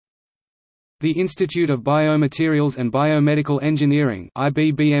The Institute of Biomaterials and Biomedical Engineering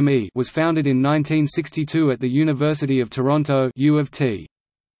was founded in 1962 at the University of Toronto U of T.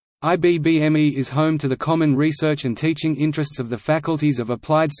 IBBME is home to the common research and teaching interests of the faculties of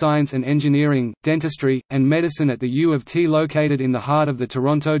Applied Science and Engineering, Dentistry, and Medicine at the U of T. Located in the heart of the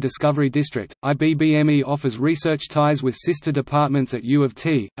Toronto Discovery District, IBBME offers research ties with sister departments at U of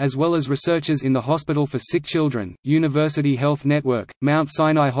T, as well as researchers in the Hospital for Sick Children, University Health Network, Mount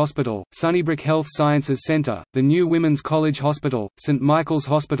Sinai Hospital, Sunnybrook Health Sciences Centre, the New Women's College Hospital, St Michael's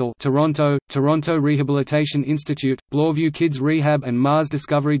Hospital Toronto, Toronto Rehabilitation Institute, Bloorview Kids Rehab and Mars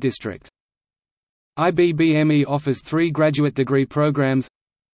Discovery District. IBBME offers 3 graduate degree programs.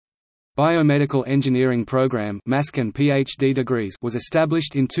 Biomedical Engineering Program (MASc) and PhD degrees was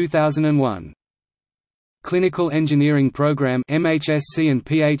established in 2001. Clinical Engineering Program (MHSC) and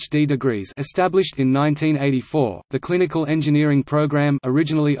PhD degrees established in 1984. The Clinical Engineering Program,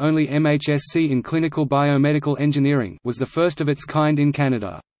 originally only MHSC in Clinical Biomedical Engineering, was the first of its kind in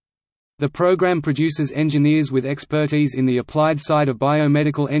Canada. The program produces engineers with expertise in the applied side of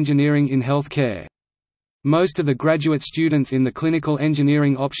biomedical engineering in healthcare. Most of the graduate students in the clinical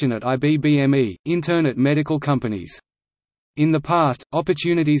engineering option at IBBME intern at medical companies. In the past,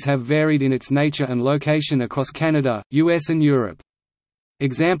 opportunities have varied in its nature and location across Canada, US and Europe.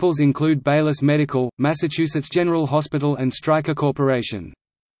 Examples include Baylis Medical, Massachusetts General Hospital and Stryker Corporation.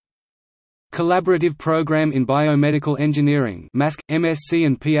 Collaborative Program in Biomedical Engineering (MASc, MSc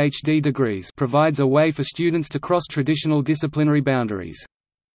and PhD degrees) provides a way for students to cross traditional disciplinary boundaries.